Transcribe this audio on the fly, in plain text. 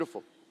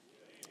Beautiful.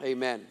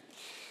 Amen.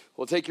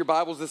 Well, take your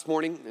Bibles this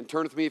morning and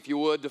turn with me, if you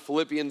would, to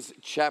Philippians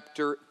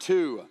chapter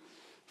 2.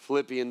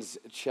 Philippians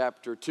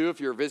chapter 2.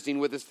 If you're visiting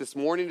with us this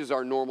morning, it is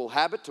our normal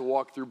habit to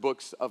walk through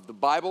books of the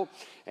Bible.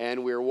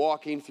 And we're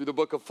walking through the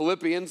book of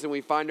Philippians, and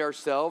we find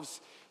ourselves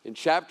in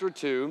chapter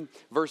 2,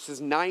 verses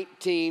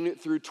 19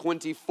 through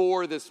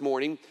 24 this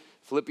morning.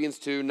 Philippians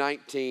 2,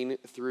 19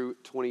 through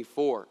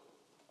 24.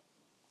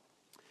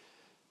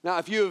 Now,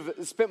 if you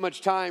have spent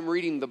much time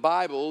reading the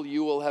Bible,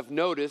 you will have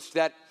noticed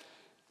that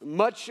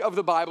much of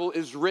the Bible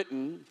is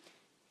written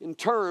in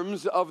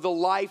terms of the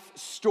life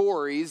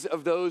stories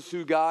of those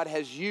who God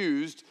has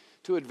used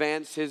to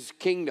advance his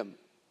kingdom.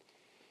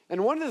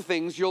 And one of the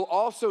things you'll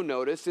also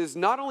notice is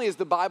not only is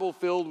the Bible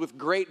filled with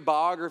great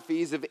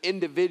biographies of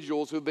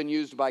individuals who have been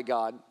used by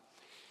God,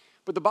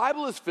 but the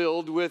Bible is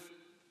filled with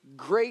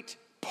great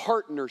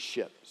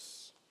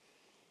partnerships.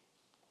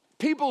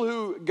 People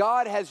who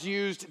God has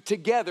used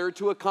together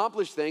to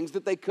accomplish things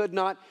that they could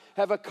not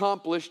have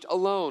accomplished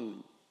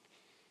alone.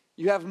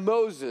 You have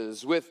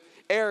Moses with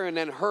Aaron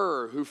and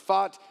Hur who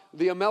fought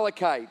the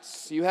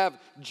Amalekites. You have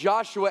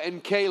Joshua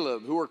and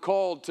Caleb who were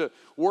called to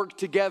work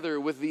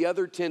together with the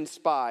other 10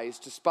 spies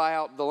to spy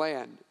out the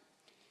land.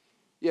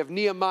 You have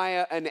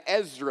Nehemiah and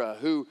Ezra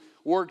who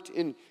worked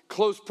in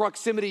close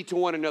proximity to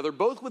one another,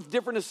 both with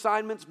different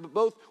assignments, but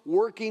both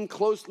working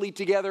closely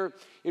together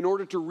in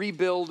order to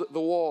rebuild the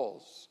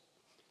walls.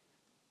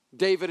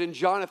 David and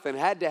Jonathan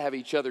had to have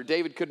each other.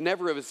 David could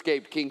never have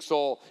escaped King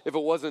Saul if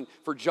it wasn't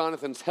for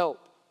Jonathan's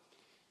help.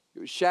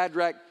 It was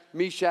Shadrach,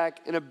 Meshach,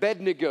 and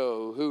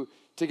Abednego who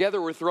together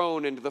were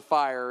thrown into the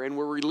fire and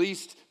were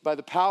released by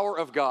the power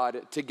of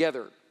God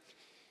together.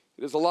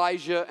 It was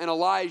Elijah and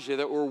Elijah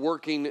that were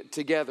working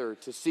together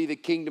to see the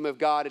kingdom of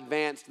God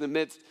advance in the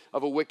midst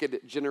of a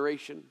wicked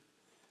generation.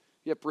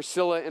 You have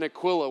Priscilla and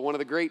Aquila, one of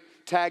the great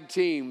tag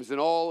teams in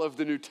all of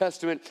the New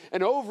Testament.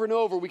 And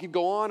over we could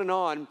go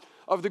on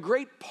of the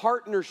great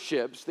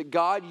partnerships that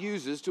God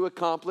uses to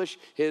accomplish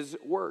his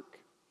work.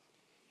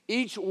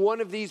 Each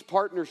one of these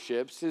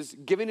partnerships is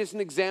giving us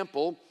an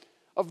example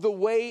of the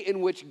way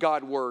in which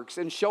God works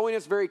and showing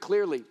us very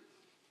clearly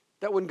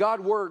that when God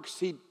works,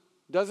 he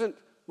doesn't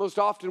most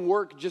often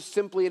work just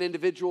simply in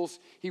individuals.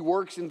 He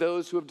works in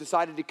those who have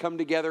decided to come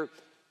together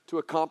to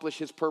accomplish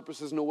his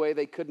purposes in a way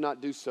they could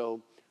not do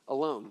so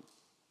alone.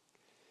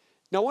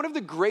 Now, one of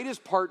the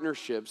greatest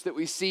partnerships that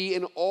we see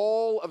in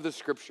all of the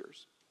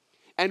scriptures,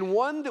 and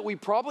one that we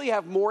probably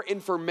have more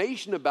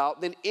information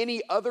about than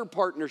any other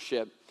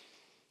partnership,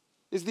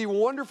 is the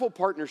wonderful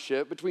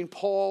partnership between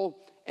Paul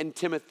and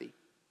Timothy.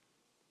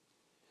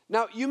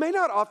 Now, you may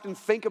not often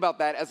think about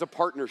that as a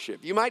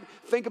partnership. You might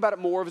think about it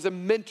more as a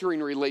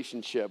mentoring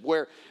relationship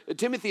where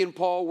Timothy and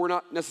Paul were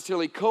not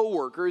necessarily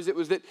co-workers. It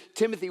was that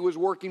Timothy was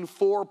working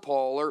for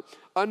Paul or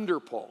under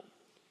Paul.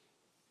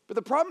 But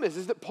the problem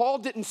is that Paul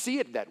didn't see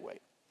it that way.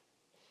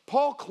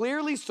 Paul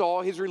clearly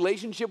saw his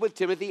relationship with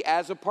Timothy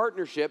as a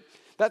partnership.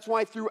 That's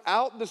why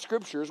throughout the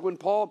scriptures, when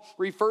Paul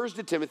refers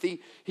to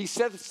Timothy, he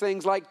says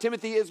things like,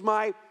 Timothy is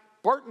my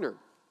partner.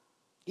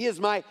 He is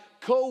my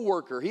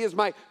co-worker. He is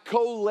my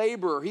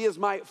co-laborer. He is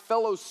my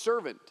fellow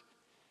servant.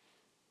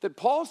 That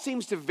Paul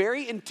seems to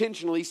very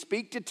intentionally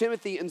speak to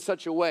Timothy in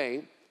such a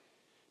way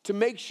to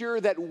make sure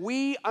that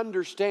we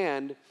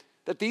understand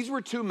that these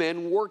were two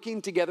men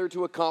working together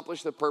to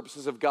accomplish the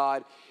purposes of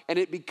God, and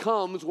it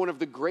becomes one of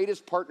the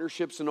greatest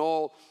partnerships in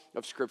all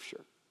of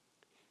Scripture.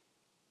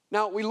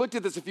 Now, we looked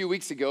at this a few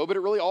weeks ago, but it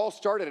really all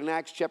started in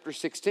Acts chapter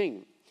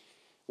 16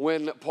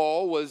 when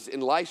Paul was in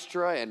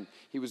Lystra and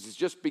he was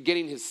just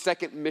beginning his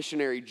second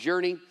missionary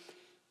journey.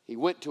 He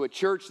went to a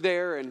church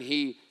there and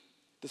he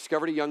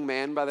discovered a young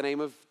man by the name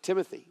of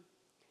Timothy.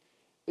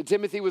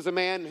 Timothy was a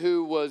man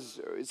who was,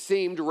 it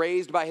seemed,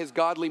 raised by his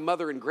godly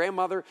mother and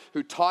grandmother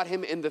who taught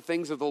him in the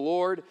things of the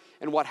Lord.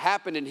 And what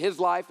happened in his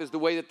life is the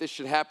way that this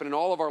should happen in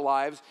all of our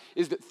lives,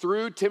 is that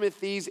through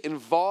Timothy's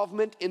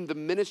involvement in the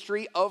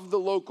ministry of the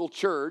local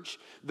church,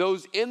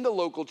 those in the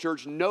local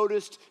church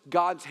noticed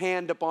God's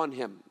hand upon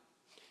him.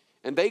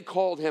 And they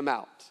called him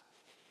out.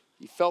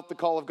 He felt the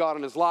call of God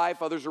on his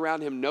life. Others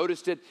around him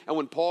noticed it. And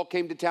when Paul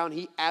came to town,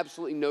 he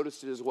absolutely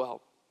noticed it as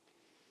well.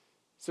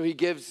 So he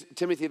gives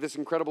Timothy this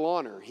incredible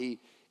honor. He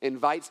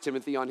invites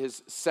Timothy on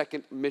his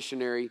second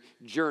missionary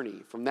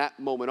journey. From that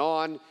moment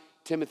on,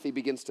 Timothy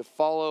begins to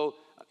follow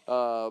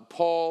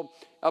Paul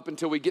up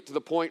until we get to the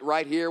point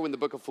right here when the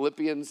book of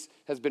Philippians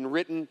has been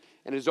written.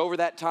 And it is over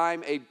that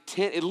time,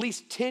 at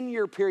least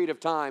 10-year period of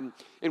time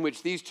in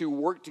which these two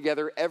work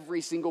together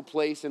every single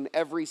place and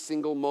every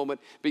single moment,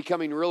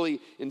 becoming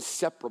really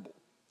inseparable.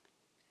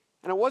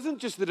 And it wasn't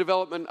just the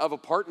development of a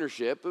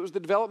partnership, it was the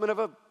development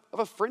of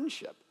a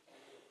friendship.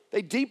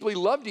 They deeply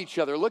loved each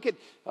other. Look at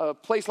a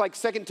place like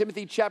 2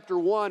 Timothy chapter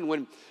 1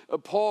 when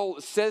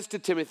Paul says to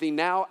Timothy,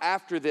 now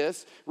after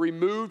this,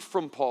 removed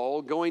from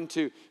Paul, going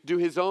to do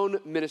his own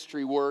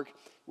ministry work,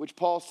 which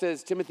Paul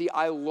says, Timothy,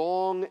 I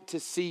long to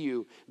see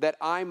you that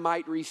I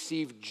might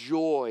receive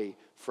joy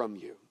from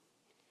you.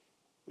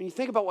 When you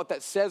think about what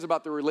that says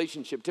about the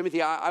relationship,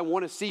 Timothy, I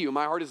want to see you.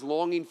 My heart is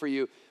longing for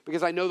you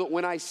because I know that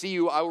when I see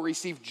you, I will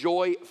receive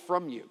joy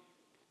from you.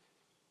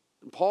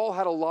 And Paul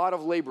had a lot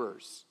of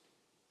laborers.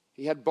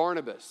 He had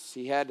Barnabas,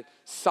 he had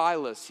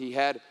Silas, he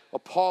had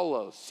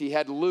Apollos, he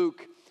had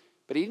Luke,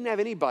 but he didn't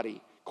have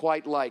anybody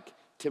quite like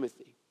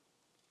Timothy.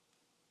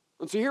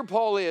 And so here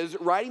Paul is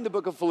writing the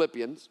book of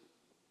Philippians,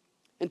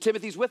 and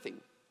Timothy's with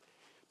him.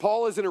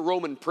 Paul is in a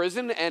Roman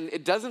prison, and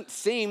it doesn't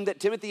seem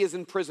that Timothy is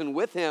in prison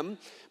with him,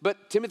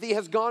 but Timothy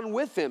has gone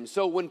with him.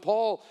 So when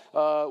Paul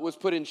was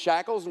put in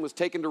shackles and was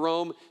taken to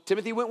Rome,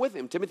 Timothy went with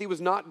him. Timothy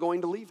was not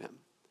going to leave him.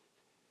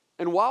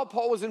 And while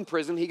Paul was in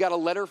prison, he got a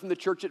letter from the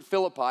church at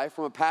Philippi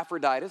from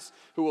Epaphroditus,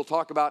 who we'll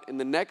talk about in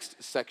the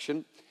next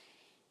section.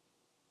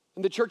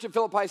 And the church at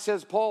Philippi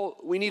says, Paul,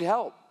 we need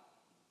help.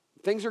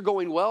 Things are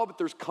going well, but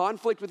there's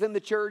conflict within the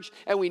church,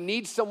 and we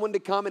need someone to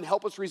come and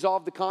help us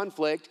resolve the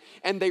conflict.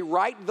 And they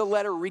write the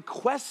letter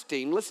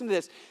requesting, listen to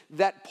this,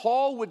 that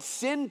Paul would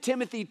send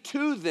Timothy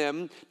to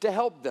them to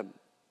help them.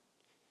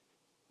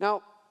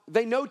 Now,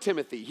 they know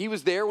Timothy. He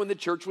was there when the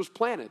church was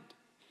planted.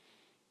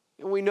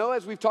 And we know,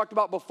 as we've talked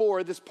about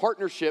before, this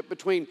partnership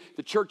between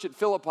the church at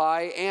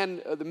Philippi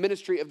and the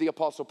ministry of the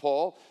Apostle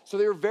Paul. So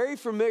they were very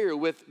familiar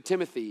with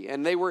Timothy,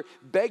 and they were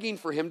begging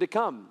for him to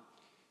come.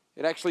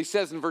 It actually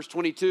says in verse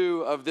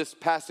 22 of this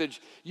passage,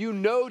 you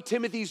know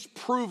Timothy's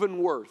proven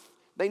worth.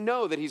 They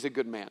know that he's a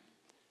good man.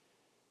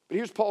 But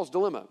here's Paul's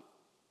dilemma.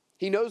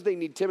 He knows they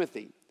need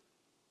Timothy,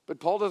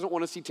 but Paul doesn't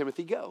want to see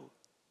Timothy go.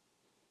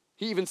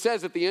 He even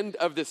says at the end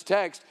of this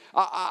text,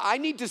 I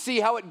need to see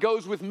how it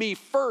goes with me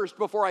first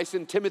before I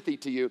send Timothy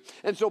to you.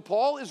 And so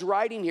Paul is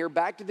writing here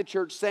back to the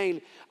church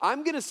saying,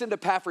 I'm going to send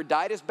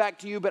Epaphroditus back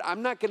to you, but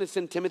I'm not going to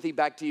send Timothy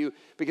back to you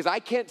because I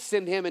can't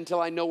send him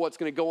until I know what's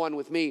going to go on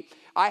with me.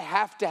 I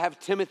have to have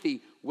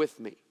Timothy with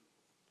me.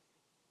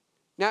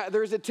 Now,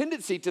 there's a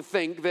tendency to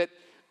think that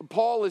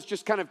Paul is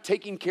just kind of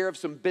taking care of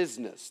some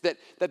business, that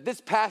this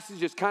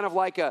passage is kind of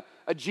like a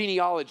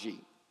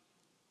genealogy.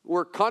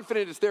 We're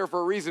confident it's there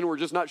for a reason. We're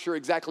just not sure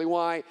exactly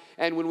why.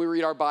 And when we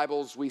read our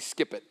Bibles, we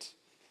skip it.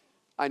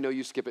 I know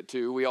you skip it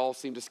too. We all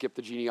seem to skip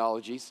the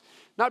genealogies.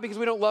 Not because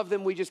we don't love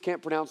them, we just can't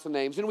pronounce the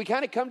names. And we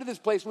kind of come to this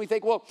place and we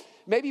think, well,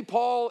 maybe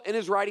Paul in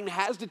his writing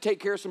has to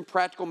take care of some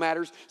practical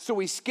matters. So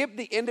we skip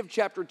the end of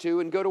chapter 2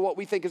 and go to what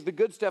we think is the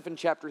good stuff in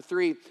chapter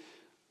 3.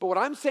 But what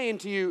I'm saying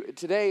to you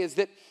today is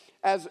that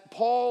as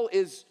Paul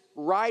is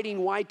writing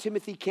why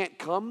Timothy can't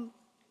come,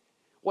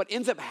 what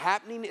ends up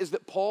happening is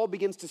that Paul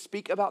begins to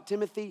speak about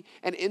Timothy,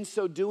 and in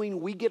so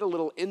doing, we get a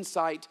little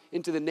insight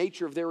into the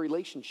nature of their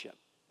relationship.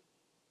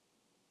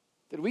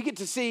 That we get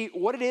to see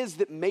what it is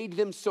that made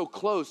them so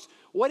close.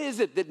 What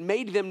is it that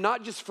made them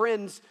not just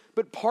friends,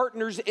 but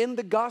partners in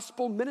the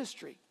gospel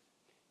ministry?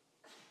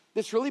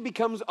 This really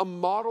becomes a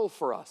model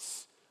for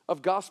us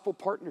of gospel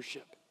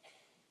partnership.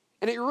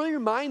 And it really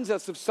reminds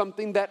us of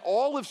something that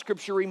all of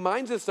Scripture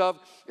reminds us of,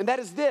 and that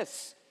is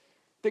this: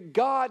 that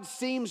God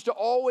seems to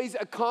always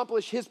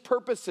accomplish his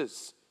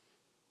purposes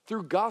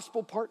through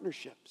gospel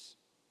partnerships.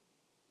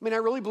 I mean, I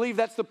really believe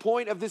that's the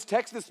point of this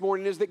text this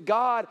morning, is that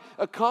God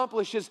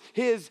accomplishes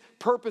his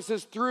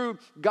purposes through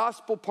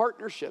gospel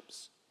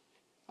partnerships.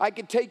 I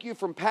could take you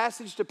from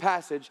passage to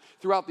passage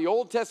throughout the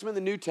Old Testament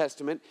and the New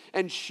Testament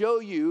and show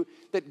you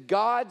that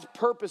God's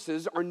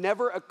purposes are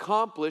never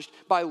accomplished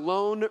by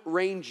Lone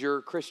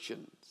Ranger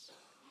Christians.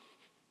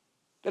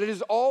 That it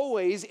is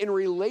always in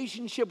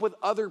relationship with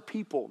other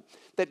people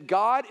that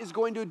God is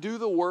going to do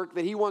the work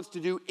that he wants to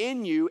do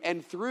in you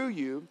and through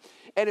you.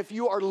 And if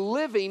you are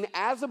living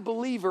as a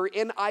believer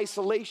in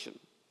isolation,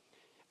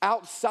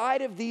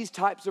 outside of these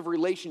types of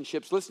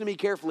relationships, listen to me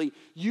carefully,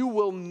 you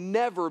will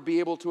never be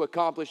able to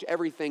accomplish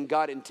everything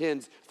God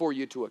intends for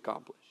you to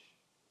accomplish.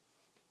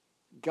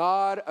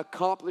 God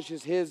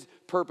accomplishes his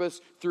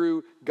purpose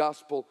through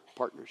gospel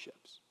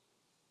partnerships.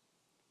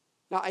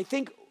 Now, I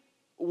think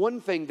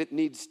one thing that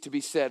needs to be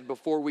said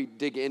before we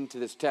dig into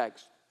this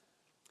text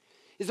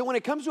is that when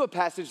it comes to a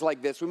passage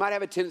like this, we might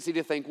have a tendency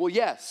to think, well,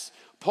 yes,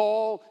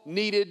 Paul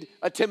needed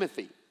a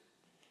Timothy.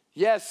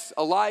 Yes,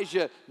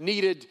 Elijah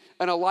needed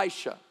an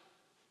Elisha.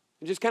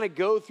 And just kind of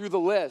go through the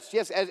list.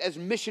 Yes, as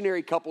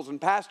missionary couples and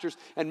pastors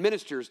and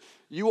ministers,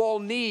 you all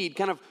need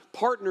kind of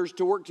partners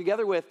to work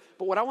together with.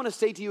 But what I want to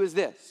say to you is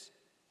this,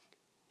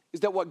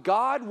 is that what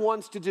God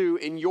wants to do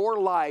in your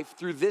life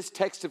through this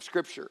text of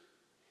Scripture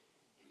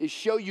is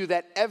show you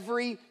that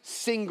every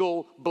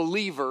single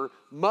believer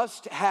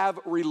must have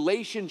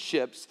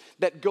relationships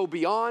that go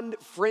beyond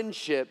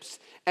friendships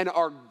and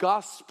are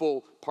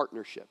gospel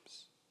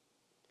partnerships.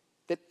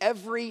 That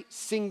every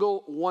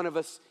single one of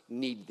us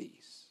need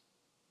these.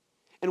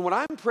 And what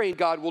I'm praying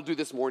God will do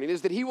this morning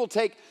is that he will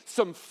take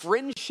some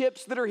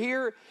friendships that are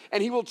here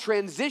and he will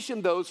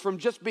transition those from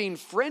just being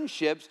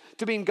friendships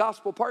to being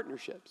gospel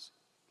partnerships.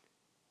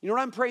 You know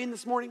what I'm praying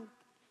this morning?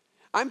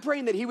 I'm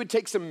praying that he would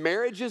take some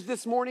marriages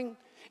this morning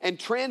and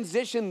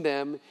transition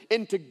them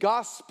into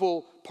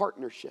gospel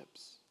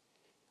partnerships.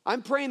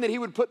 I'm praying that he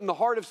would put in the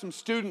heart of some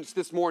students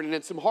this morning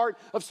and some heart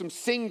of some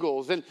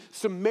singles and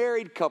some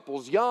married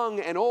couples,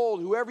 young and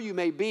old, whoever you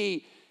may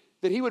be,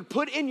 that he would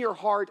put in your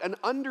heart an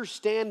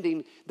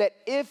understanding that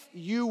if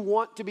you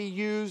want to be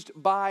used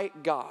by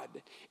God,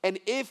 and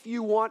if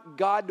you want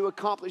God to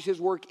accomplish his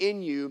work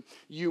in you,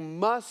 you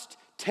must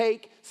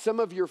take some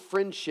of your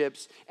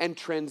friendships and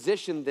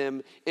transition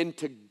them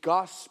into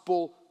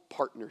gospel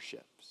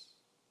partnerships.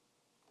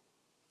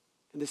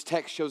 And this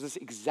text shows us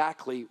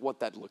exactly what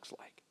that looks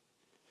like.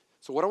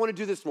 So what I want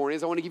to do this morning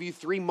is I want to give you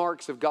 3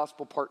 marks of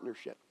gospel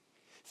partnership.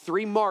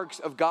 3 marks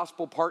of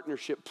gospel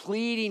partnership,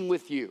 pleading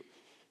with you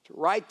to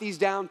write these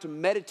down, to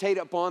meditate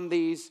upon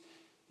these,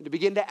 and to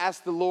begin to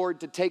ask the Lord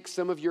to take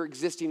some of your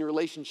existing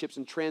relationships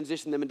and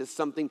transition them into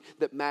something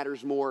that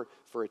matters more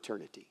for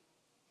eternity.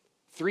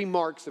 3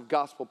 marks of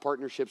gospel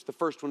partnerships. The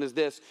first one is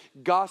this: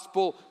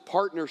 gospel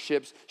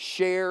partnerships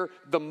share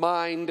the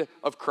mind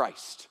of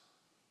Christ.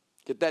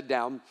 Get that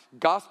down.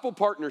 Gospel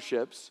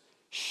partnerships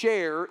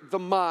share the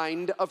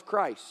mind of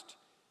Christ.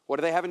 What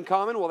do they have in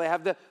common? Well, they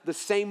have the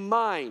same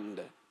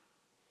mind.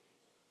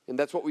 And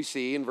that's what we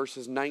see in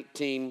verses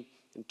 19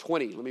 and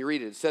 20. Let me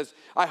read it. It says,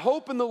 I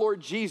hope in the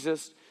Lord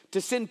Jesus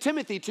to send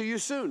Timothy to you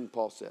soon,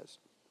 Paul says,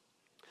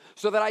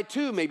 so that I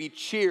too may be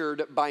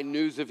cheered by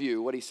news of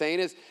you. What he's saying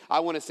is, I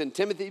want to send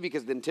Timothy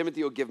because then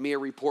Timothy will give me a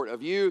report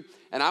of you,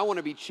 and I want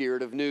to be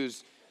cheered of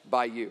news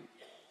by you.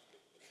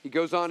 He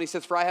goes on, he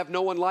says, for I have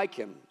no one like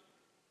him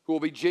who will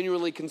be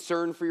genuinely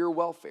concerned for your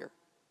welfare.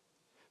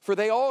 For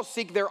they all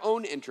seek their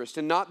own interest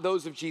and not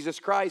those of Jesus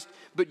Christ,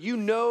 but you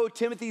know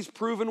Timothy's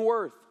proven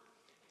worth,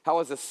 how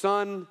as a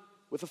son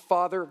with a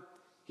father,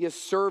 he has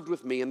served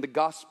with me in the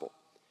gospel.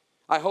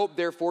 I hope,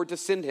 therefore, to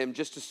send him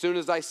just as soon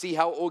as I see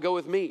how it will go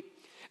with me.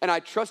 And I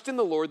trust in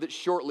the Lord that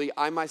shortly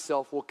I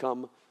myself will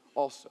come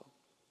also.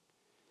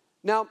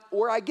 Now,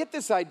 where I get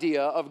this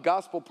idea of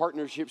gospel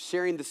partnership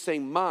sharing the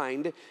same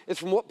mind is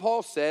from what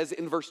Paul says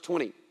in verse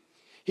 20.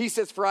 He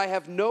says, for I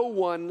have no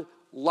one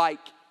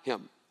like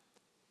him.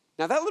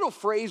 Now, that little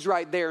phrase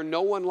right there,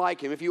 no one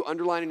like him, if you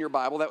underline in your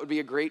Bible, that would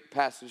be a great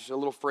passage, a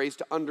little phrase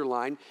to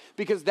underline,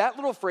 because that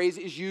little phrase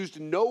is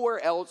used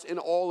nowhere else in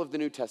all of the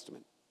New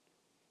Testament.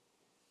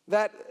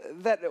 That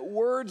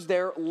words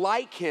there,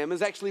 like him,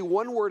 is actually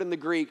one word in the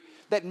Greek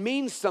that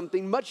means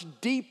something much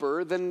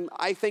deeper than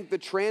I think the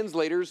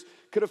translators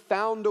could have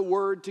found a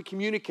word to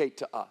communicate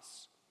to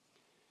us.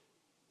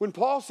 When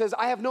Paul says,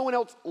 I have no one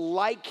else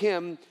like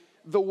him,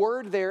 the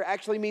word there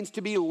actually means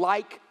to be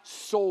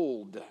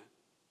like-souled.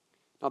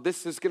 Now,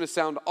 this is going to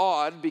sound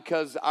odd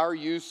because our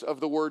use of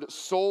the word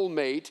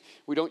soulmate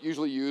we don't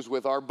usually use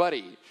with our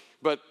buddy.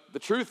 But the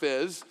truth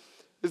is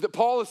that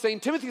Paul is saying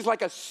Timothy's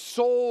like a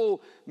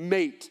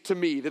soulmate to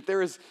me, that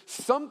there is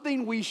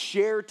something we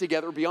share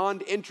together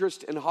beyond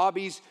interest and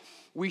hobbies.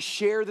 We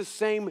share the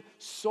same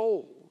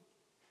soul,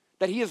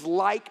 that he is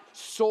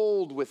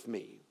like-souled with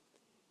me.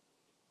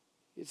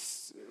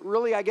 It's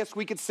really, I guess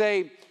we could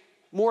say,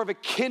 more of a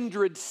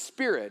kindred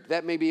spirit.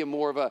 That may be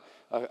more of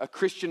a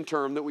Christian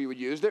term that we would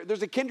use.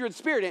 There's a kindred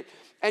spirit,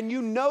 and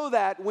you know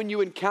that when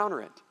you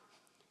encounter it.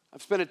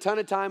 I've spent a ton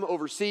of time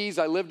overseas.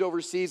 I lived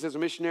overseas as a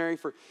missionary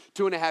for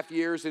 2.5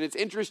 years, and it's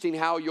interesting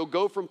how you'll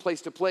go from place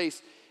to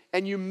place,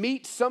 and you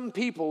meet some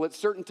people at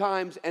certain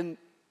times, and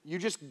you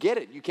just get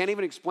it. You can't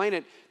even explain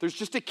it. There's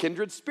just a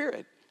kindred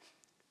spirit.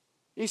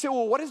 And you say,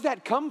 well, what does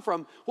that come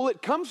from? Well,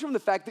 it comes from the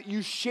fact that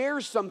you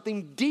share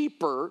something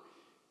deeper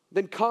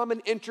than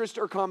common interest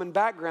or common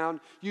background.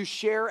 You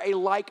share a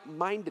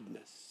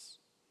like-mindedness.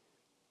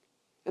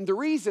 And the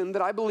reason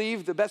that I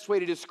believe the best way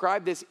to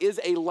describe this is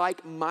a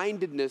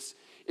like-mindedness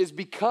is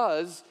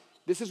because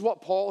this is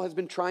what Paul has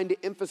been trying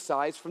to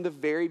emphasize from the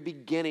very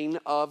beginning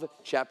of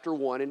chapter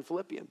 1 in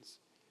Philippians.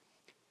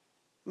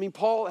 I mean,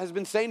 Paul has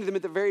been saying to them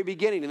at the very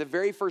beginning, in the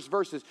very first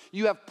verses,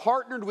 you have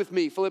partnered with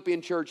me,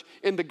 Philippian church,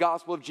 in the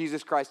gospel of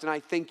Jesus Christ, and I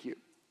thank you.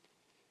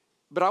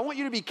 But I want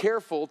you to be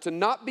careful to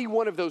not be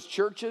one of those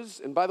churches,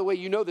 and by the way,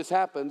 you know this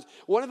happens,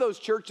 one of those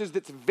churches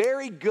that's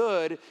very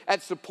good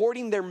at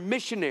supporting their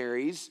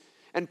missionaries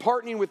and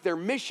partnering with their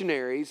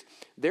missionaries.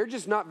 They're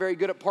just not very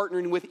good at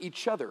partnering with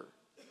each other.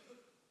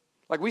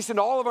 Like we send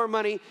all of our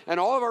money and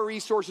all of our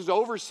resources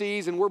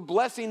overseas and we're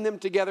blessing them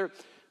together.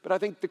 But I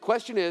think the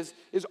question is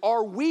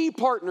are we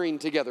partnering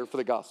together for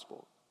the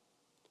gospel?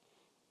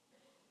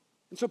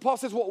 And so Paul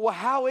says, well,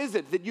 how is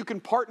it that you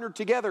can partner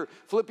together?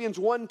 Philippians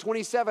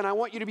 1:27, I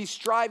want you to be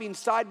striving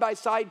side by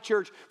side,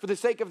 church, for the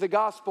sake of the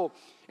gospel.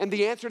 And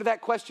the answer to that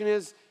question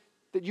is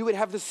that you would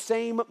have the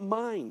same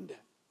mind.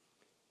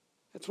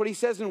 That's what he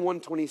says in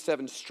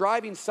 1:27,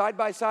 striving side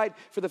by side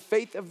for the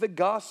faith of the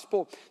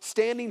gospel,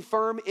 standing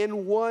firm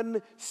in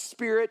one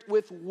spirit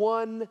with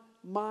one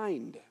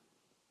mind.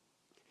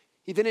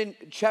 He then in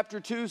chapter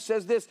 2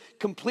 says this,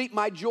 complete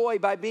my joy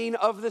by being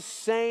of the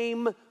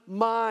same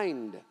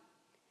mind.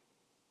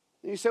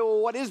 And you say,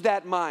 well, what is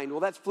that mind? Well,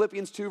 that's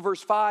Philippians 2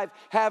 verse 5.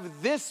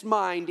 Have this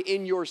mind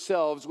in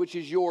yourselves, which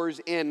is yours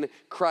in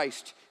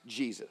Christ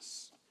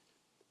Jesus.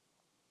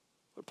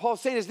 What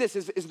Paul's saying is this,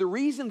 is the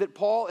reason that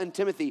Paul and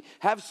Timothy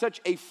have such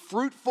a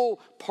fruitful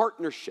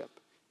partnership,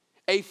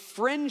 a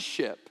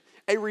friendship,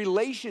 a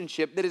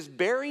relationship that is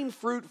bearing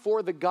fruit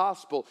for the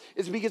gospel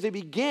is because it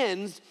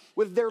begins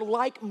with their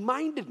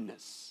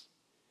like-mindedness.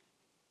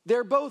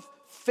 They're both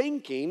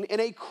thinking in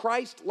a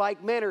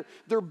Christ-like manner.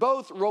 They're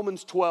both,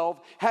 Romans 12,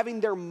 having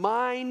their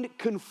mind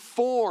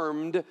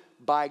conformed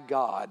by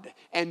God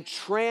and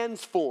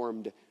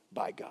transformed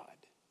by God.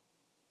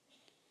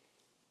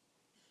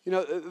 You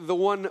know, the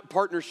one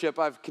partnership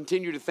I've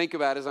continued to think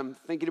about as I'm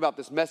thinking about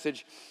this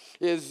message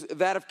is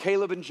that of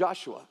Caleb and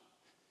Joshua.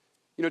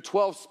 You know,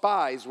 12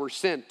 spies were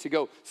sent to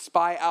go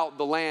spy out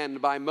the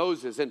land by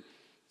Moses. And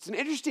it's an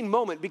interesting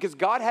moment because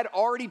God had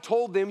already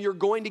told them, you're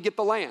going to get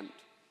the land.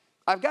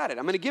 I've got it.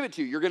 I'm going to give it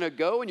to you. You're going to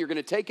go and you're going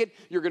to take it.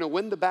 You're going to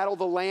win the battle.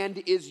 The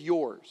land is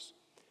yours.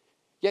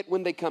 Yet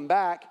when they come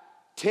back,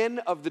 10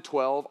 of the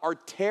 12 are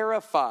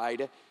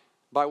terrified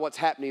by what's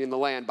happening in the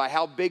land, by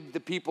how big the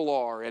people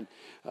are and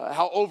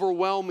how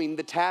overwhelming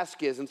the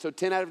task is. And so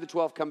 10 out of the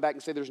 12 come back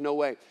and say, there's no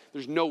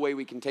way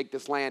we can take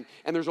this land.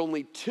 And there's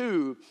only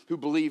 2 who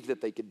believed that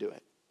they could do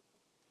it.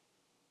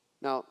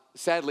 Now,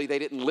 sadly, they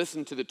didn't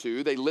listen to the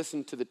 2, they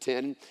listened to the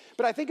 10.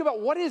 But I think about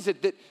what is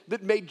it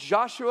that made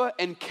Joshua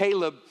and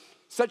Caleb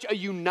such a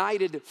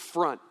united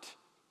front?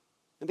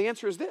 And the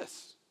answer is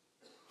this.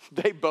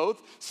 They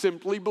both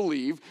simply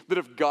believe that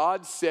if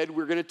God said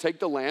we're going to take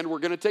the land, we're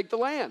going to take the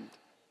land.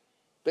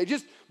 They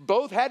just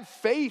both had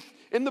faith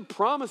in the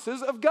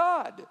promises of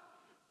God.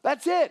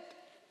 That's it.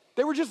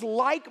 They were just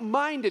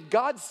like-minded.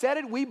 God said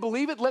it, we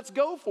believe it, let's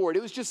go for it.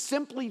 It was just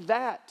simply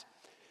that.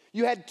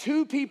 You had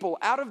 2 people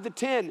out of the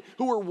 10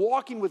 who were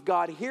walking with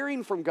God,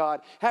 hearing from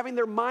God, having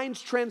their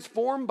minds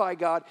transformed by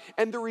God,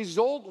 and the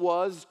result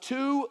was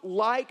 2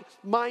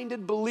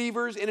 like-minded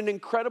believers in an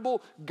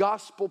incredible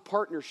gospel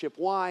partnership.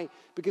 Why?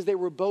 Because they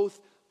were both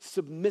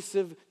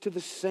submissive to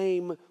the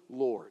same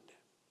Lord.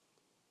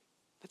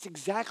 That's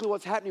exactly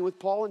what's happening with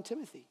Paul and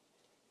Timothy.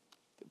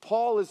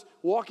 Paul is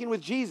walking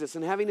with Jesus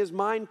and having his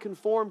mind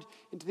conformed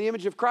into the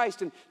image of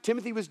Christ, and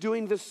Timothy was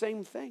doing the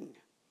same thing.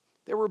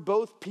 They were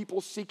both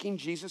people seeking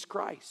Jesus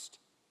Christ.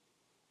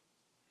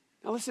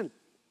 Now listen,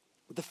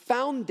 the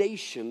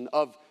foundation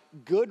of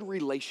good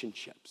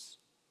relationships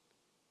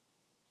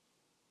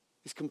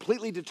is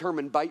completely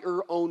determined by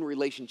your own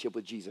relationship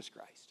with Jesus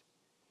Christ.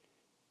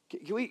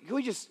 Can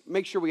we just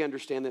make sure we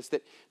understand this?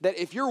 That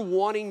if you're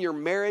wanting your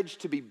marriage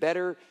to be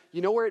better,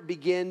 you know where it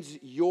begins?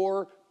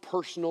 Your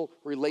personal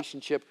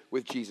relationship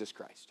with Jesus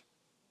Christ.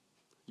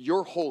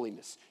 Your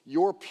holiness,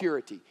 your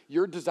purity,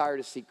 your desire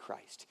to seek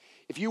Christ.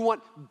 If you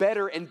want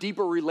better and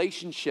deeper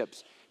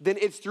relationships, then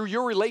it's through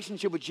your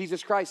relationship with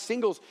Jesus Christ.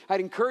 Singles, I'd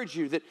encourage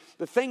you that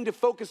the thing to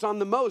focus on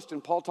the most,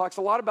 and Paul talks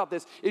a lot about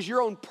this, is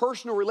your own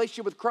personal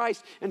relationship with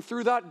Christ. And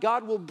through that,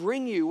 God will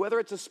bring you, whether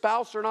it's a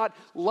spouse or not,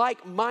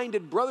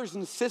 like-minded brothers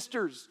and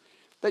sisters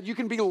that you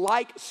can be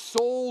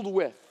like-souled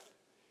with.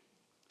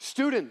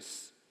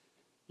 Students,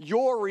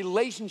 your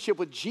relationship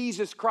with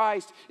Jesus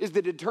Christ is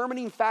the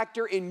determining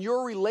factor in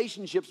your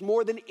relationships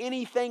more than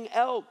anything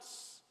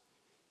else.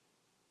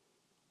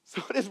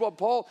 So it is what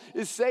Paul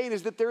is saying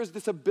is that there is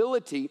this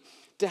ability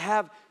to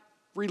have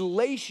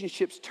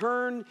relationships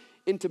turn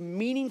into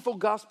meaningful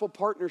gospel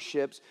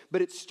partnerships,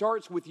 but it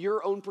starts with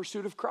your own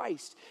pursuit of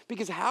Christ.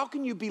 Because how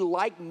can you be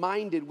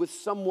like-minded with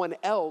someone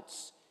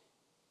else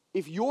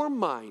if your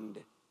mind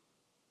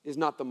is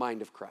not the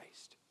mind of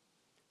Christ?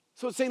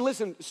 So it's saying,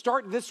 listen,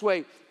 start this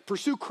way,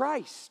 pursue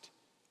Christ.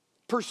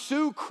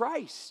 Pursue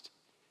Christ.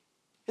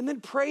 And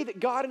then pray that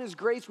God in his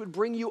grace would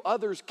bring you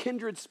others,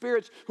 kindred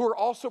spirits, who are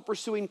also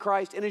pursuing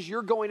Christ. And as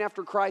you're going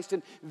after Christ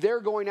and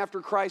they're going after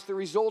Christ, the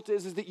result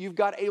is that you've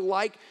got a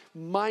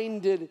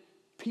like-minded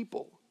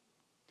people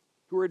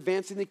who are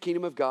advancing the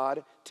kingdom of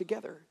God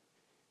together.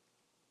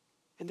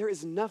 And there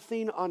is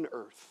nothing on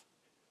earth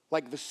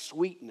like the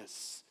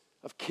sweetness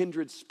of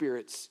kindred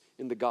spirits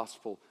in the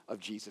gospel of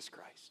Jesus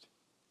Christ.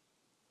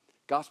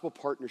 Gospel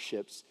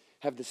partnerships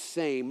have the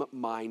same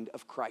mind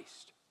of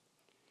Christ.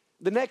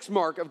 The next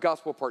mark of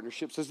gospel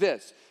partnerships is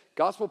this.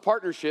 Gospel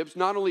partnerships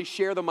not only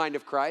share the mind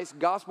of Christ,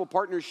 gospel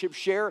partnerships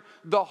share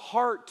the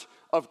heart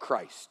of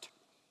Christ.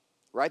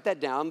 Write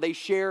that down. They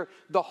share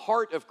the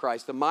heart of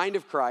Christ. The mind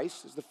of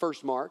Christ is the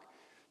first mark.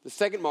 The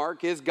second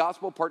mark is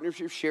gospel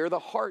partnerships share the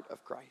heart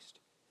of Christ.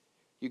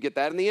 You get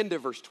that in the end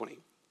of verse 20.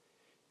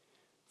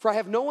 For I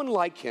have no one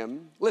like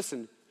him,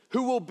 listen,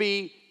 who will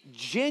be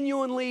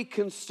genuinely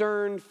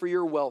concerned for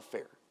your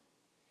welfare.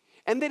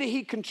 And then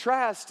he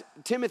contrasts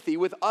Timothy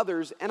with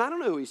others, and I don't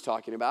know who he's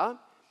talking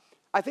about.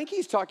 I think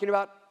he's talking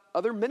about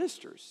other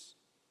ministers.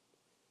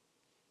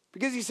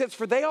 Because he says,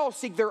 for they all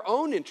seek their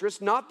own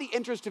interest, not the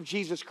interest of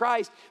Jesus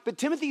Christ. But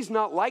Timothy's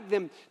not like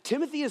them.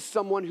 Timothy is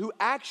someone who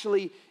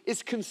actually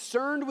is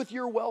concerned with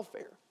your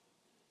welfare.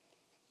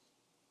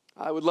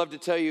 I would love to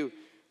tell you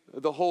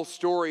the whole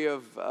story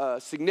of a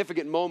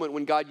significant moment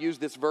when God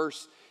used this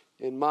verse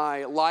in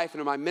my life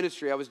and in my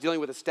ministry. I was dealing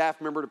with a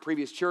staff member at a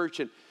previous church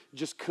and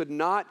just could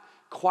not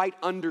quite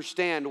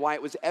understand why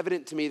it was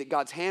evident to me that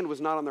God's hand was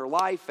not on their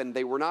life and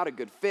they were not a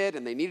good fit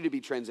and they needed to be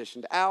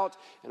transitioned out.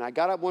 And I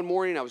got up one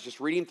morning, I was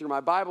just reading through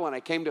my Bible and I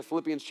came to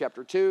Philippians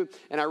chapter 2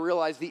 and I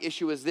realized the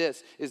issue is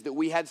this, is that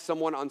we had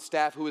someone on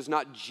staff who was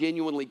not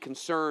genuinely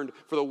concerned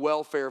for the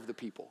welfare of the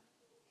people.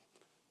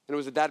 And it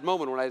was at that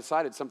moment when I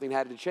decided something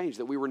had to change,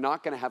 that we were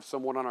not going to have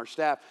someone on our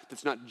staff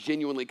that's not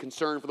genuinely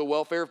concerned for the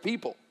welfare of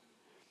people.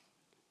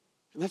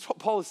 And that's what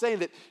Paul is saying,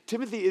 that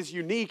Timothy is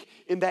unique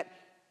in that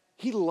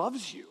he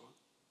loves you.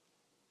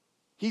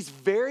 He's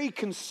very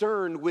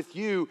concerned with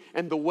you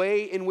and the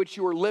way in which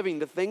you are living,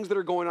 the things that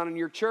are going on in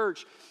your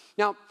church.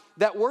 Now,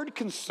 that word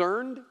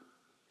concerned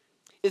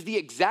is the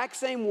exact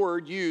same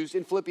word used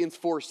in Philippians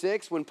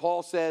 4:6 when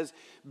Paul says,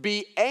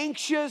 be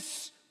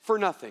anxious for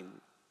nothing.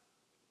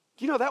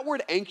 Do you know that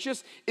word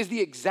anxious is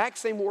the exact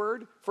same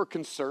word for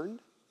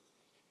concerned?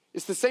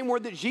 It's the same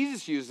word that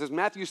Jesus uses in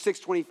Matthew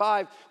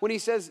 6:25 when he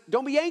says,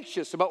 don't be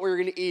anxious about what you're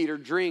going to eat or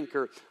drink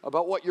or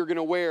about what you're going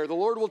to wear. The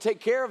Lord will take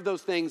care of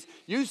those things.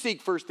 You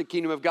seek first the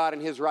kingdom of God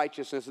and his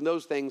righteousness, and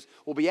those things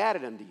will be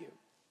added unto you.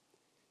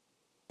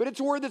 But it's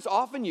a word that's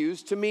often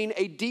used to mean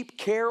a deep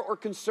care or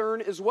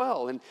concern as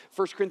well. In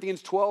 1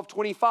 Corinthians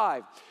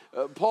 12:25,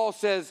 Paul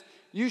says,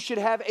 you should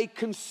have a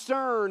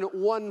concern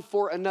one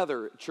for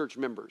another, church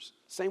members.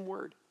 Same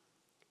word.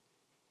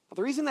 Now,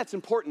 the reason that's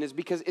important is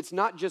because it's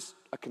not just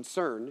a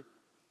concern.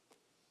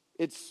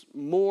 It's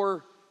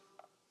more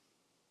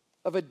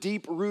of a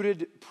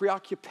deep-rooted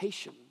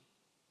preoccupation.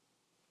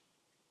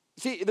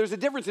 See, there's a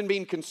difference in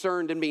being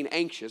concerned and being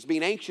anxious.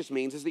 Being anxious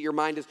means is that your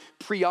mind is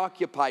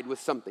preoccupied with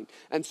something.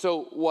 And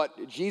so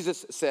what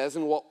Jesus says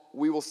and what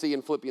we will see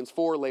in Philippians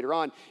 4 later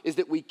on is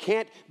that we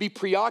can't be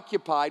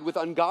preoccupied with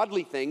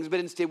ungodly things, but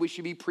instead we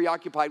should be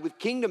preoccupied with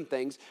kingdom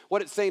things.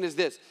 What it's saying is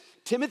this: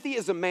 Timothy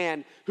is a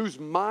man whose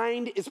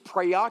mind is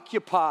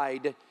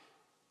preoccupied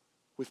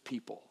with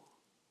people.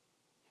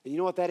 And you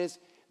know what that is?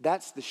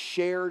 That's the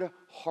shared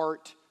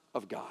heart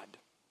of God.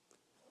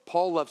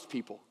 Paul loves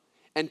people,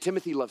 and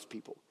Timothy loves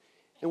people.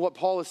 And what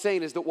Paul is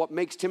saying is that what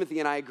makes Timothy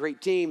and I a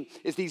great team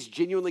is he's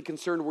genuinely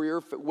concerned with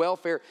your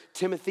welfare.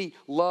 Timothy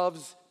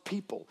loves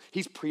people.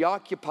 He's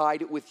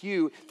preoccupied with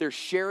you. They're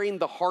sharing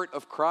the heart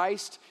of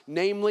Christ,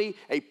 namely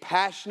a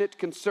passionate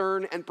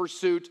concern and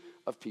pursuit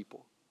of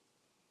people.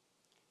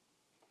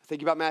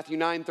 Think about Matthew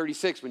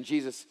 9:36 when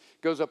Jesus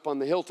goes up on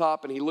the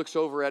hilltop and he looks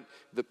over at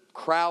the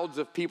crowds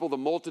of people, the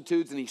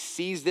multitudes, and he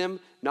sees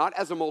them not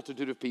as a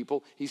multitude of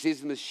people. He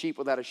sees them as sheep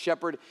without a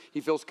shepherd. He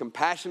feels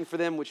compassion for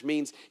them, which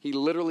means he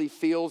literally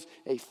feels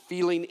a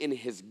feeling in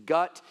his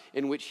gut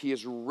in which he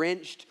is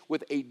wrenched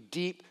with a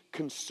deep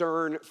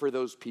concern for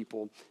those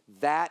people.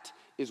 That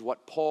is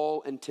what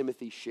Paul and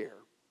Timothy share.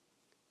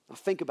 Now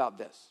think about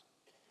this.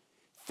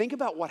 Think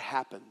about what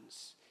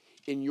happens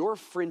in your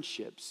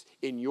friendships,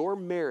 in your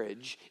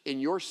marriage, in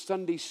your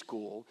Sunday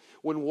school,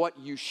 when what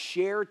you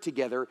share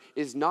together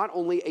is not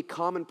only a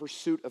common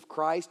pursuit of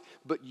Christ,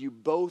 but you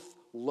both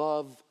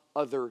love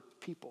other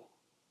people.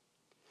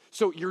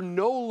 So you're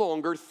no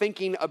longer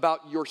thinking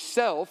about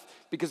yourself,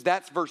 because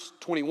that's verse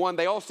 21.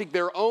 They all seek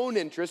their own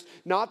interest,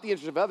 not the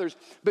interest of others.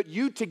 But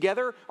you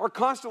together are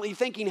constantly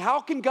thinking, how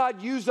can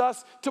God use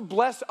us to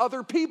bless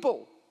other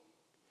people?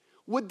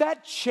 Would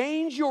that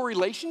change your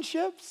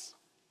relationships?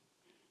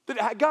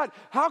 That God,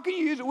 how can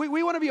you use it?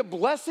 We want to be a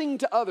blessing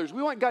to others.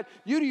 We want God,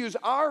 you to use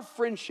our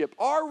friendship,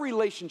 our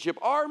relationship,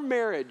 our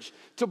marriage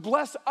to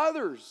bless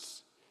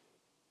others.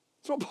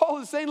 That's what Paul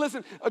is saying.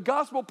 Listen, a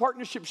gospel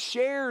partnership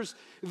shares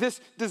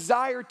this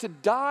desire to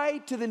die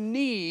to the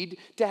need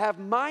to have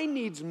my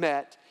needs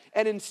met,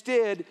 and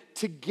instead,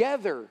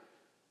 together,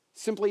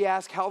 simply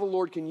ask how the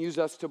Lord can use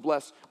us to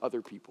bless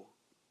other people.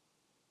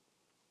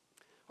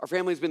 Our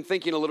family's been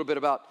thinking a little bit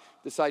about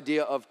this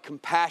idea of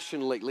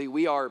compassion lately.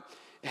 We are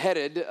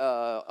headed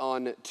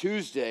on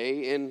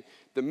Tuesday in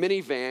the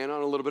minivan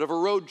on a little bit of a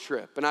road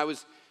trip. And I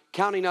was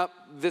counting up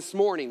this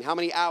morning how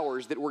many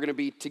hours that we're going to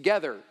be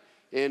together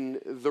in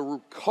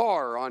the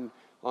car on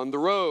the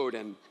road.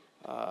 And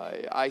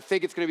I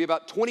think it's going to be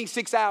about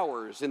 26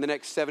 hours in the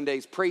next 7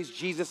 days. Praise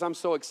Jesus, I'm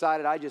so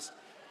excited.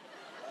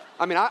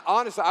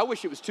 Honestly, I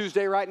wish it was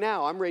Tuesday right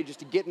now. I'm ready just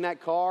to get in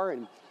that car.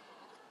 And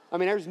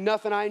there's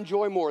nothing I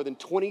enjoy more than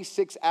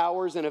 26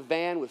 hours in a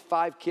van with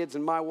 5 kids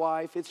and my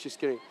wife. It's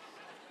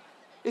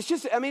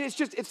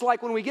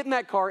like when we get in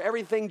that car,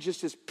 everything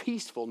just is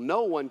peaceful.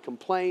 No one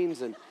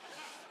complains. And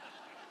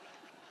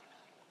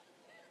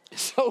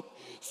so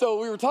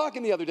we were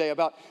talking the other day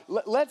about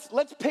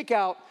let's pick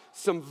out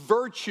some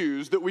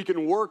virtues that we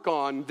can work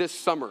on this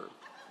summer.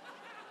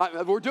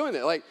 We're doing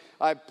that. Like,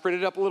 I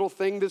printed up a little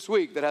thing this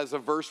week that has a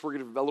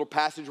little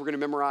passage we're going to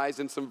memorize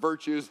and some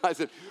virtues. I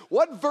said,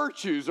 what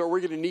virtues are we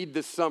going to need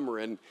this summer?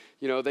 And,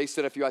 they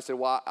said a few. I said,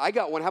 well, I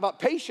got one. How about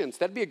patience?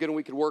 That'd be a good one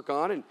we could work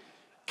on. And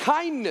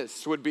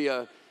kindness would be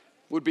a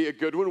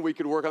good one. We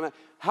could work on that.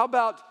 How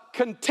about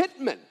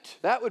contentment?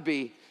 That would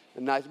be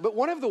nice. But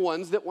one of the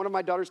ones that one of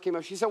my daughters came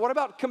up, she said, what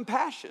about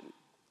compassion?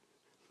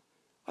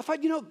 I thought,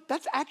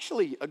 that's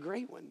actually a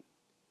great one.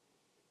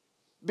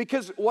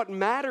 Because what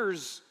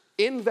matters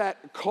in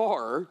that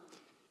car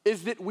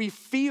is that we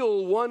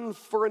feel one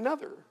for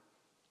another.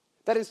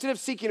 That instead of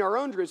seeking our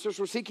own interests,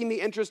 we're seeking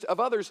the interest of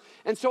others.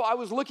 And so I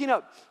was looking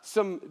up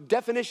some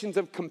definitions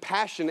of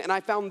compassion, and I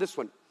found this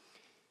one.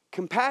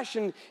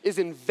 Compassion is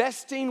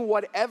investing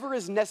whatever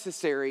is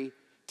necessary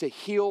to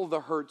heal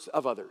the hurts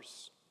of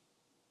others.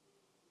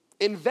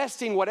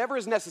 Investing whatever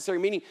is necessary,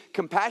 meaning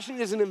compassion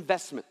is an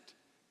investment.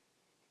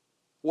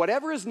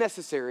 Whatever is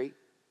necessary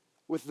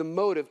with the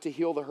motive to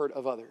heal the hurt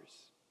of others.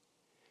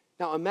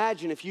 Now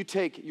imagine if you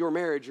take your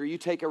marriage or you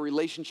take a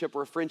relationship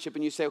or a friendship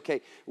and you say,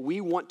 okay, we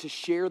want to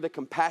share the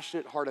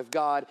compassionate heart of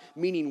God,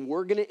 meaning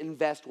we're going to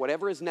invest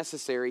whatever is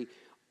necessary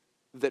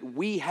that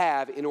we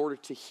have in order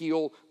to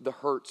heal the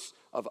hurts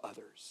of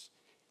others.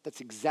 That's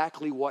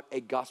exactly what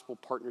a gospel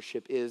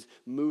partnership is,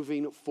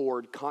 moving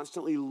forward,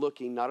 constantly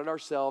looking not at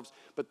ourselves,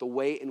 but the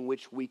way in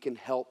which we can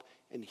help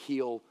and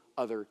heal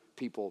other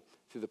people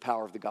through the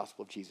power of the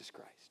gospel of Jesus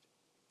Christ.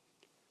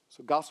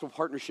 So gospel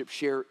partnerships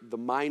share the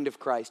mind of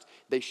Christ.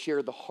 They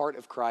share the heart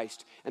of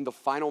Christ. And the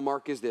final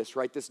mark is this,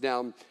 write this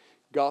down.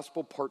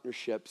 Gospel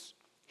partnerships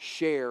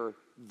share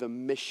the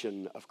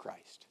mission of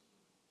Christ.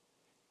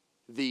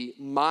 The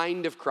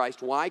mind of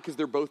Christ. Why? Because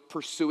they're both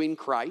pursuing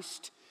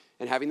Christ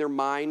and having their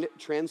mind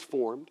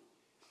transformed.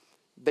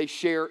 They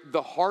share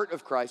the heart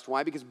of Christ.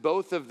 Why? Because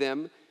both of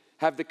them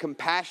have the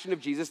compassion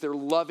of Jesus. They're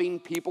loving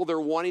people. They're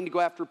wanting to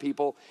go after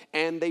people.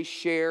 And they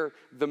share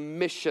the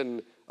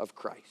mission of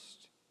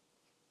Christ.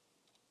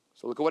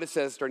 So look at what it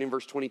says starting in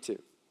verse 22.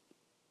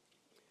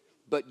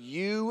 But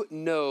you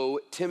know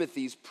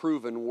Timothy's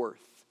proven worth.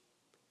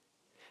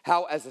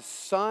 How as a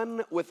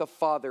son with a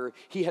father,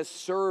 he has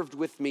served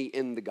with me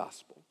in the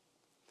gospel.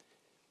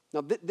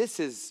 Now this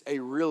is a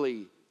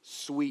really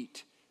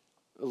sweet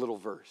little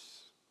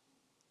verse.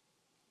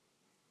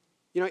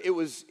 You know, it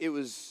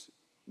was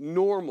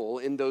normal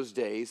in those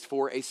days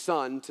for a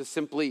son to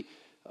simply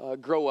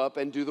grow up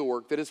and do the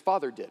work that his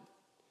father did.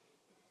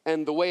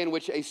 And the way in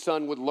which a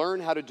son would learn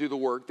how to do the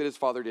work that his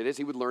father did is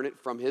he would learn it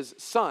from his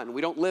son.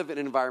 We don't live in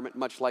an environment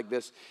much like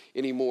this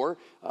anymore,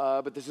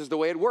 but this is the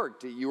way it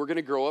worked. You were going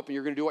to grow up and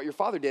you're going to do what your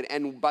father did.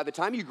 And by the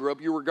time you grew up,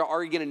 you were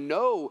already going to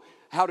know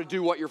how to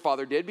do what your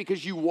father did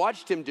because you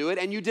watched him do it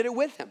and you did it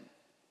with him.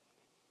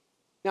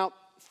 Now,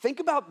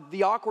 think about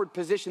the awkward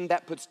position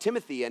that puts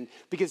Timothy in,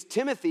 because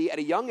Timothy, at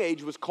a young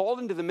age, was called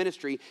into the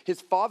ministry. His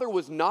father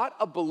was not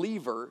a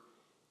believer,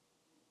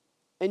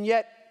 and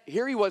yet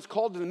here he was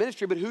called to the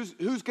ministry, but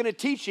who's going to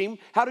teach him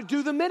how to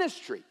do the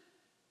ministry?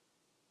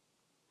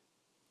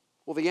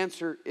 Well, the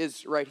answer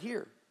is right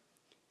here.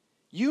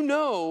 You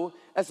know,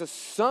 as a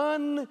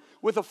son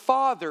with a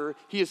father,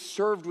 he has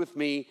served with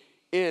me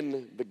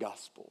in the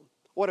gospel.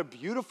 What a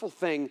beautiful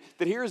thing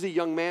that here is a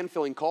young man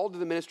feeling called to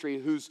the ministry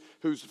whose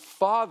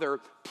father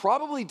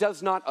probably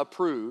does not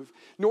approve,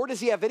 nor does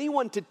he have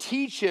anyone to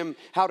teach him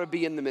how to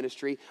be in the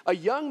ministry. A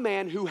young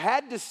man who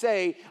had to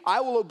say,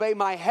 I will obey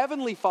my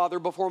heavenly father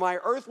before my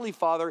earthly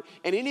father,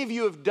 and any of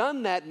you who have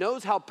done that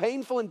knows how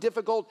painful and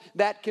difficult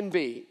that can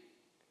be.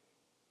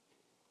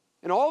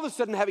 And all of a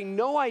sudden, having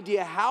no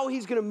idea how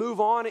he's going to move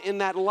on in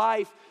that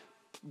life,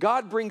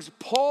 God brings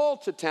Paul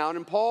to town,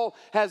 and Paul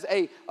has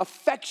an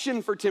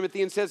affection for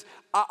Timothy and says,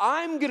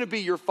 I'm going to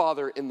be your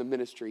father in the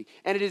ministry.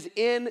 And it is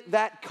in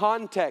that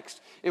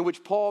context in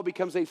which Paul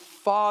becomes a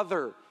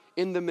father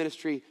in the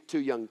ministry to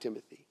young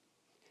Timothy.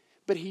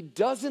 But he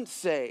doesn't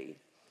say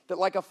that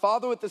like a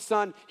father with the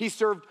son, he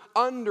served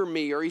under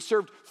me, or he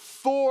served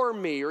for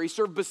me, or he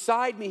served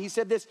beside me. He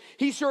said this,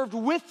 he served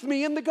with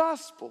me in the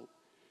gospel.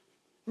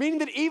 Meaning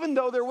that even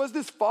though there was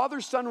this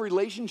father-son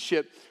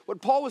relationship,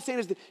 what Paul was saying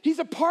is that he's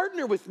a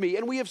partner with me,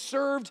 and we have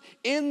served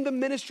in the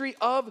ministry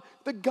of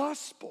the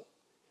gospel.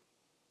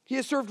 He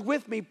has served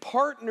with me,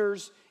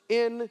 partners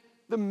in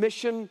the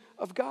mission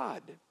of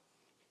God.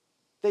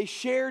 They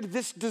shared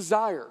this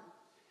desire.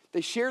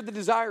 They shared the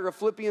desire of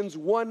Philippians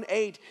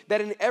 1:8,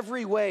 that in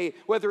every way,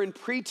 whether in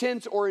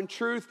pretense or in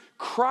truth,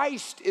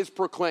 Christ is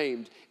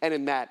proclaimed, and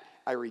in that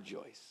I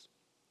rejoice.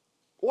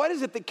 What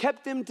is it that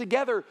kept them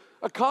together?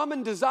 A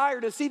common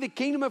desire to see the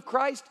kingdom of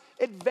Christ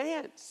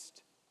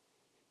advanced.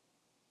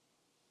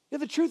 You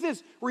know, the truth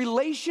is,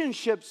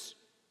 relationships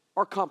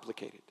are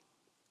complicated.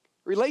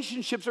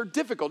 Relationships are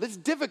difficult. It's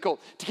difficult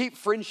to keep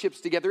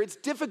friendships together. It's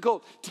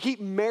difficult to keep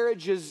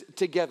marriages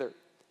together.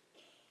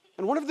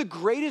 And one of the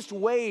greatest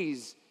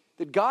ways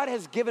that God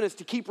has given us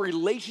to keep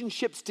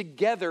relationships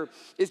together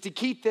is to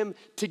keep them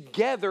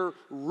together,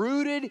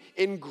 rooted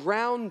and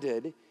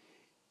grounded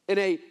in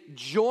a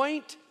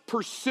joint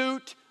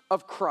pursuit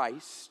of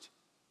Christ,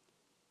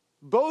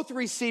 both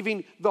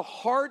receiving the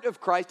heart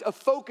of Christ, a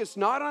focus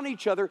not on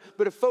each other,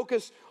 but a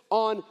focus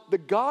on the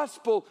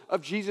gospel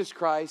of Jesus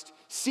Christ,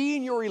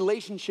 seeing your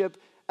relationship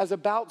as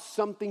about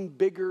something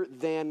bigger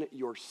than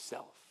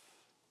yourself.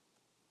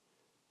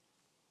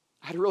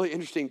 I had a really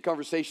interesting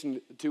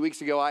conversation 2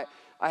 weeks ago. I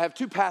have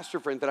two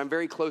pastor friends that I'm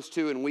very close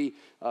to, and we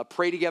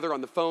pray together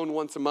on the phone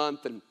once a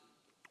month, and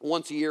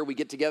once a year we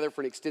get together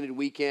for an extended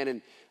weekend,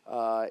 and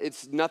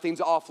nothing's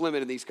off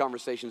limit in these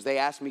conversations.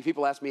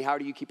 People ask me, how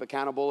do you keep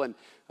accountable? And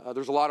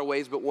there's a lot of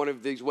ways, but one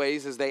of these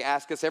ways is they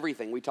ask us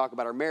everything. We talk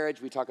about our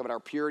marriage, we talk about our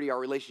purity, our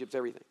relationships,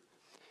 everything.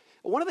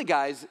 One of the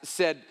guys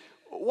said,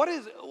 what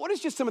is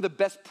just some of the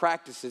best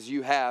practices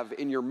you have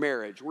in your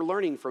marriage? We're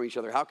learning from each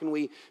other. How can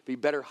we be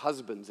better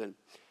husbands? And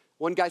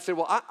one guy said,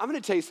 well, I'm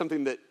going to tell you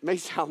something that may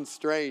sound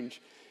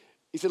strange.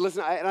 He said,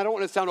 listen, and I don't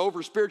want to sound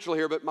over spiritual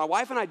here, but my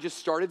wife and I just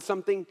started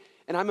something,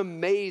 and I'm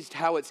amazed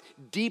how it's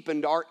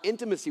deepened our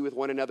intimacy with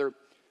one another.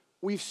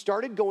 We've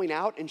started going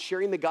out and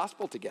sharing the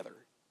gospel together.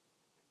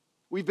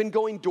 We've been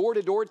going door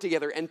to door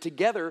together, and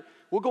together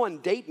we'll go on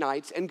date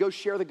nights and go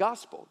share the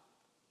gospel.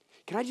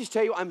 Can I just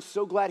tell you, I'm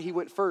so glad he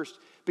went first,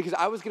 because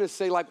I was going to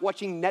say like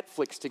watching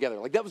Netflix together.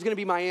 Like that was going to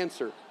be my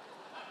answer.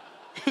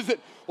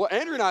 Well,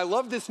 Andrew and I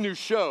love this new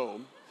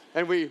show,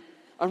 and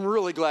I'm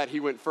really glad he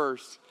went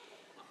first.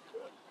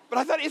 But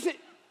I thought,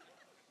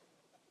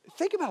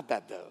 think about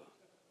that though.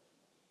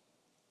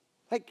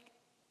 Like,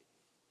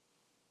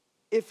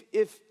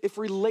 if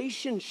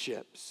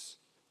relationships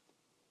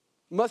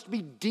must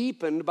be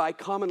deepened by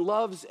common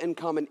loves and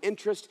common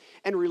interests,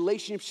 and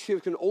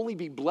relationships can only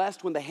be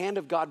blessed when the hand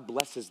of God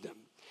blesses them.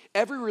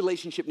 Every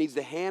relationship needs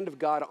the hand of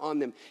God on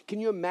them. Can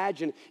you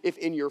imagine if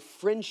in your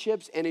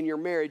friendships and in your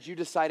marriage you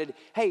decided,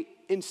 hey,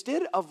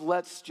 instead of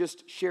let's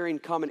just sharing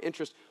common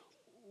interests,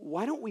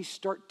 why don't we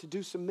start to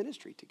do some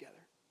ministry together?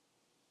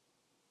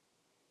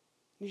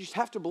 You just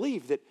have to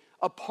believe that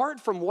apart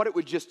from what it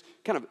would just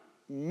kind of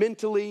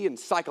mentally and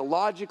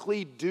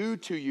psychologically do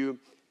to you,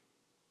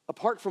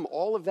 apart from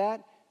all of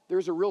that,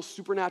 there's a real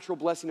supernatural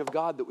blessing of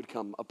God that would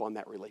come upon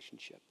that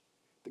relationship.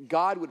 That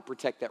God would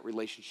protect that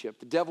relationship.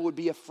 The devil would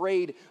be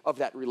afraid of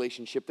that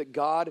relationship, that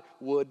God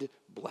would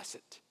bless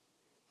it.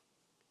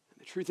 And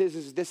the truth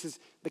is this is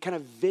the kind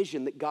of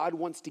vision that God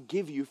wants to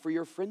give you for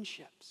your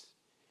friendships.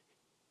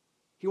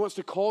 He wants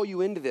to call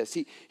you into this.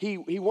 He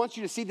wants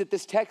you to see that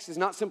this text is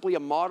not simply a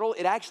model,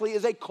 it actually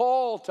is a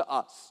call to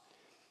us.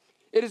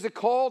 It is a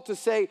call to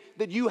say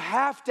that you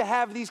have to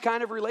have these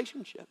kind of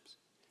relationships.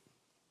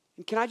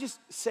 And can I just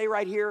say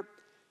right here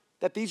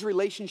that these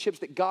relationships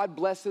that God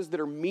blesses, that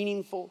are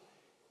meaningful,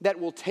 that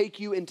will take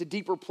you into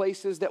deeper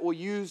places, that will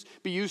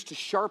be used to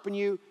sharpen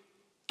you,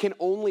 can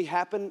only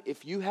happen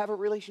if you have a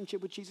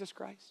relationship with Jesus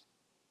Christ?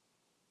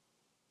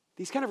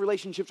 These kind of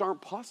relationships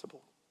aren't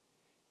possible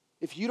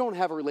if you don't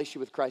have a relationship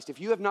with Christ, if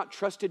you have not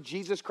trusted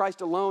Jesus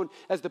Christ alone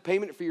as the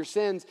payment for your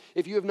sins,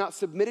 if you have not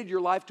submitted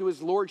your life to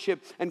his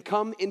lordship and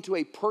come into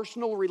a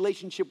personal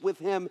relationship with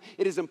him,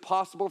 it is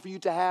impossible for you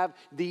to have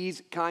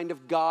these kind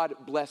of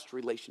God-blessed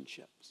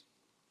relationships.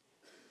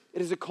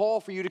 It is a call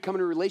for you to come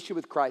into a relationship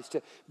with Christ,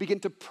 to begin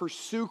to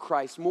pursue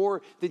Christ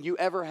more than you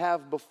ever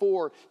have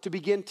before, to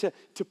begin to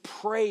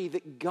pray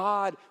that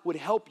God would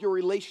help your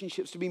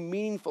relationships to be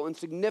meaningful and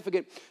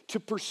significant, to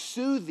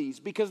pursue these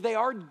because they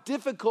are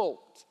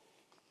difficult.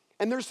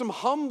 And there's some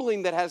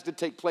humbling that has to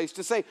take place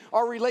to say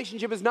our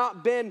relationship has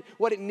not been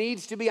what it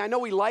needs to be. I know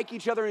we like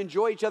each other and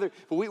enjoy each other,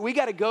 but we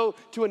got to go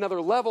to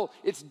another level.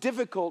 It's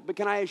difficult, but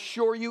can I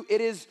assure you it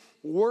is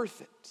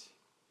worth it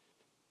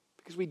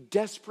because we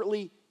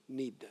desperately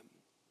need them.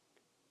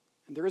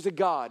 And there is a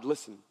God,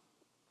 listen,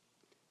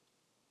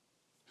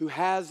 who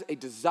has a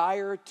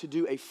desire to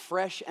do a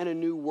fresh and a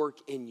new work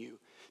in you,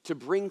 to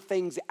bring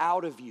things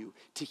out of you,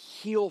 to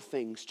heal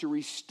things, to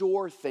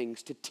restore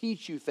things, to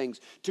teach you things,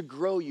 to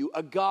grow you.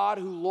 A God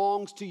who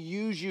longs to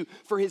use you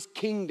for his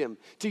kingdom,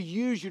 to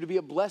use you to be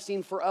a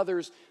blessing for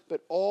others.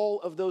 But all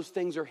of those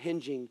things are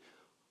hinging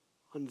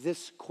on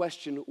this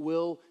question: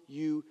 will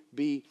you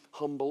be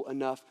humble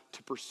enough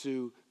to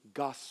pursue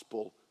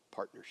gospel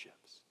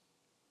partnerships?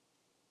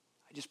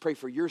 I just pray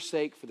for your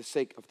sake, for the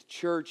sake of the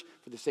church,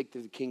 for the sake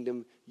of the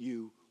kingdom,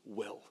 you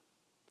will.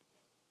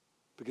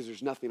 Because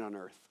there's nothing on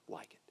earth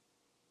like it.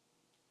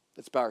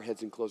 Let's bow our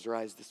heads and close our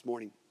eyes this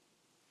morning.